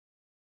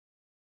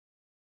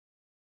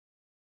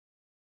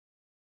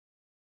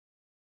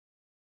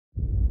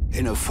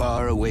In a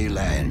faraway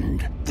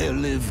land, there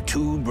lived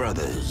two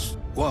brothers.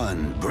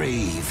 One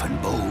brave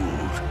and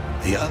bold,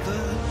 the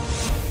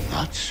other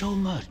not so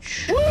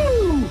much.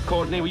 Woo!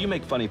 Courtney, will you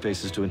make funny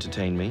faces to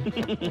entertain me?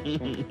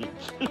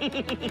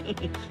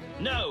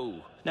 No!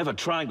 Never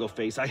triangle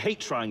face. I hate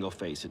triangle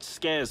face. It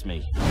scares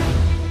me.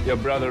 Your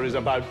brother is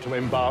about to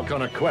embark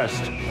on a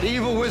quest. The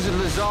evil wizard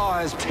Lazar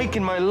has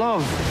taken my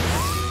love.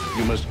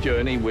 You must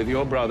journey with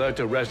your brother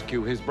to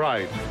rescue his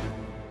bride.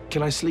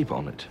 Can I sleep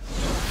on it?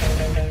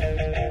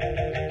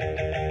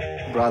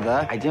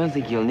 Brother, I don't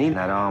think you'll need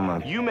that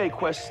armor. You may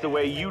quest the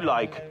way you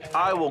like.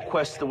 I will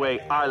quest the way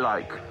I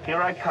like.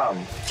 Here I come.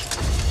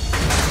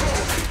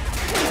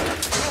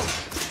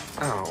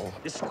 Ow.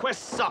 This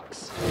quest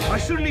sucks. I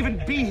shouldn't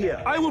even be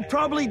here. I will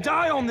probably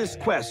die on this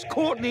quest.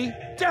 Courtney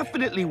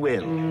definitely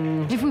will.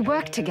 If we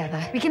work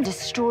together, we can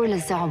destroy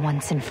Lazar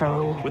once and for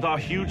all. With our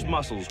huge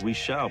muscles, we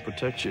shall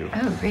protect you.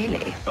 Oh,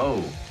 really?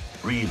 Oh,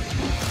 really?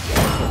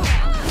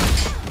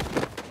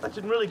 That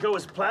didn't really go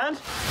as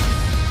planned.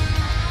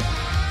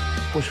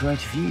 What's right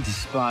for you to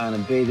spy on a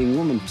bathing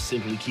woman? I'm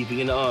simply keeping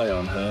an eye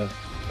on her.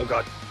 Oh,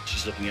 God,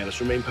 she's looking at us.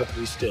 Remain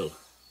perfectly still.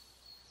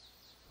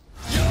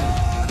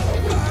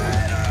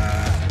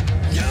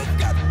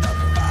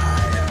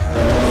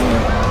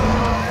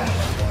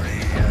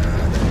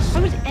 Why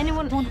would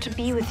anyone want to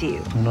be with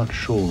you? I'm not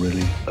sure,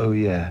 really. Oh,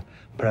 yeah.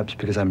 Perhaps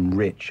because I'm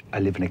rich, I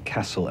live in a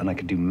castle, and I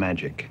can do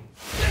magic.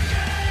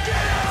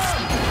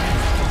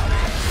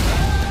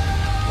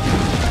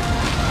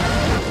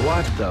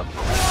 What the?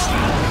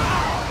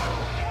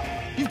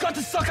 You've got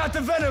to suck out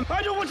the venom.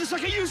 I don't want to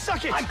suck it. You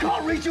suck it. I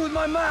can't reach it with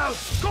my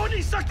mouth.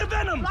 Courtney, suck the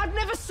venom. I've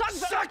never sucked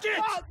venom. Suck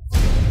it.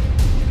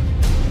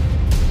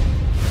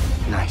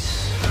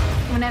 Nice.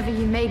 Whenever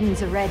you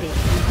maidens are ready.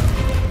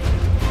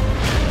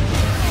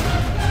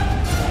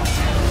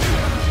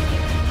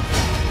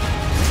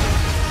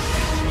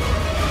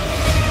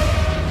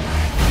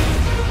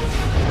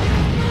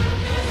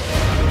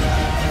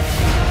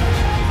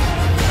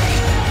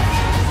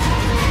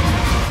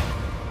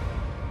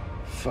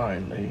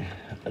 Finally,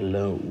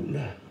 alone.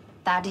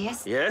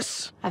 Thaddeus?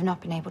 Yes? I've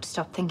not been able to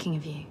stop thinking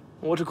of you.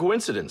 What a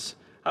coincidence.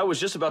 I was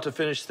just about to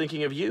finish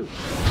thinking of you.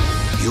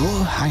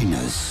 Your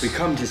Highness. We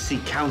come to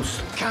seek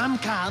counsel. Come,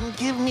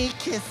 give me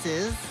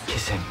kisses.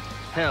 Kiss him.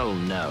 Hell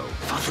no.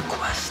 For the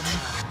quest.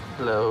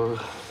 Hello.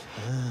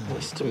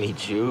 Nice to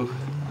meet you.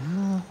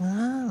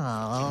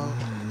 Oh.